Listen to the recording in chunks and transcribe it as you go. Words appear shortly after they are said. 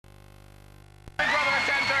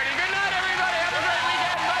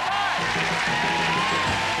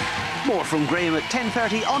More from Graham at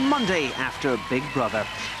 10:30 on Monday after Big Brother.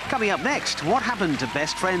 Coming up next, what happened to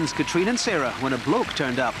best friends Katrine and Sarah when a bloke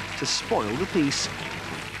turned up to spoil the peace?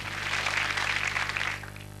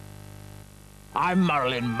 I'm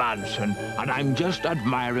Marilyn Manson, and I'm just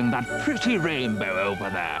admiring that pretty rainbow over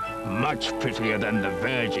there. Much prettier than the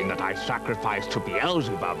Virgin that I sacrificed to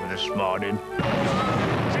Beelzebub this morning.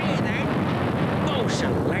 Say then, oh,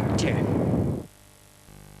 Selecta.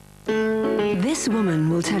 This woman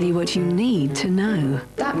will tell you what you need to know.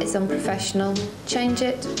 That is unprofessional. Change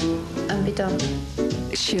it and be done.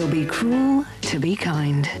 She'll be cruel to be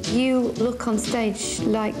kind. You look on stage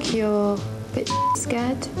like you're a bit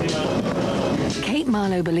scared. Kate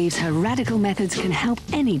Marlowe believes her radical methods can help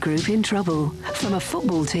any group in trouble. From a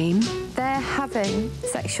football team... They're having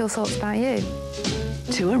sexual thoughts about you.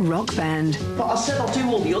 ...to a rock band. But I said I'll do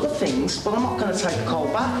all the other things, but I'm not going to take a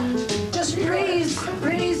cold bath. Just please.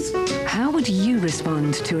 How would you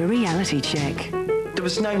respond to a reality check? There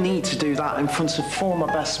was no need to do that in front of four of my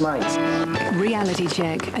best mates. Reality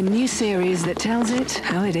Check, a new series that tells it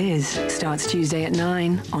how it is. Starts Tuesday at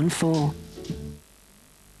 9 on 4.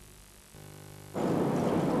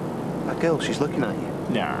 That girl, she's looking at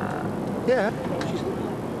you. Nah. Yeah.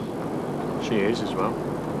 She is as well.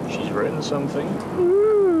 She's written something.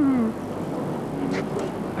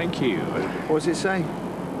 Thank you. What does it say?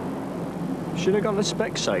 Should have gone to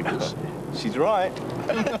Specsavers. She's right.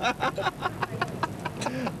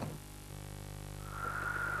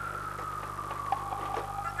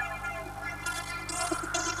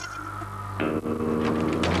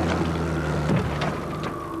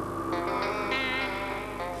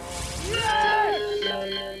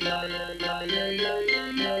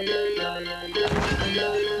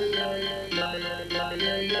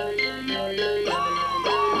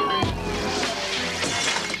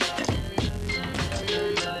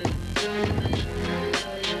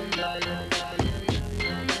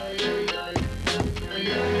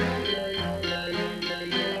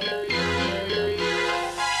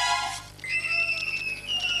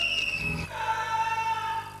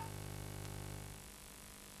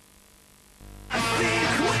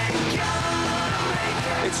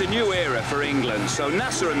 It's a new era for England, so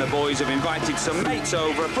Nasser and the boys have invited some mates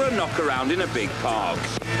over for a knock around in a big park.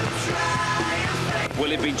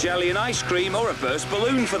 Will it be jelly and ice cream or a burst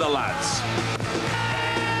balloon for the lads?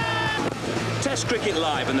 Test cricket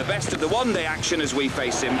live and the best of the one-day action as we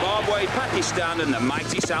face Zimbabwe, Pakistan and the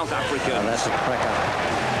mighty South Africa. And that's a cracker.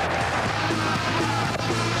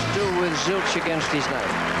 Still with zilch against his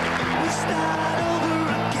name.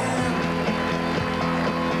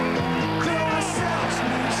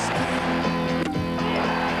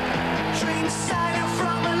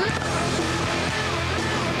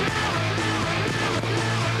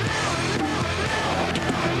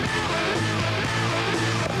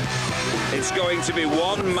 It's going to be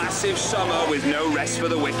one massive summer with no rest for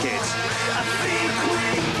the wicked.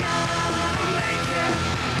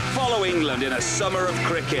 Follow England in a summer of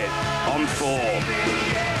cricket on 4.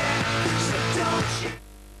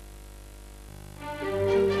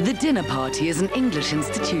 The dinner party is an English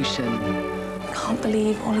institution. Can't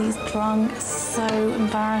believe Ollie's drunk. It's so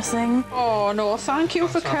embarrassing. Oh, no, thank you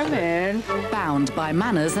for coming. Bound by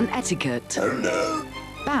manners and etiquette. Oh, no.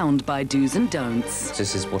 Bound by do's and don'ts.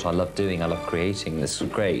 This is what I love doing. I love creating. This is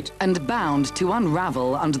great. And bound to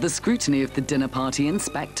unravel under the scrutiny of the dinner party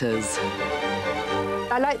inspectors.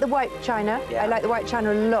 I like the white china. Yeah. I like the white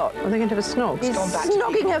china a lot. Are they going to have a snog? He's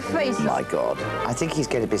snogging her face. Oh, my God. I think he's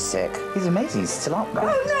getting a bit sick. He's amazing. He's still up,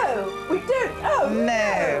 right? Oh, no, we don't. Oh,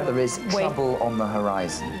 No. There is trouble on the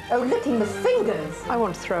horizon. Oh, licking the fingers. I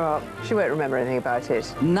want to throw up. She won't remember anything about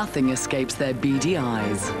it. Nothing escapes their beady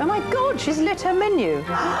eyes. Oh, my God, she's lit her menu.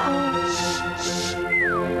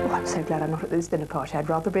 Oh, I'm so glad I'm not at this dinner party. I'd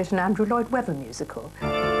rather be at an Andrew Lloyd Webber musical.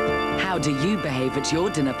 How do you behave at your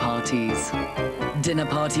dinner parties? Dinner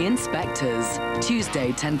Party Inspectors,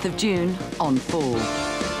 Tuesday, 10th of June, on 4.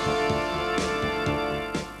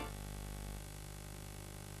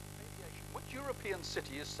 Which European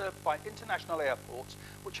city is served by international airports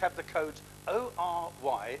which have the codes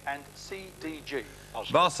ORY and CDG?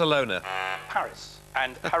 Barcelona. Paris.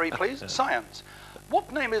 And hurry, please, science.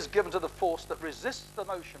 What name is given to the force that resists the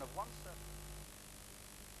motion of one...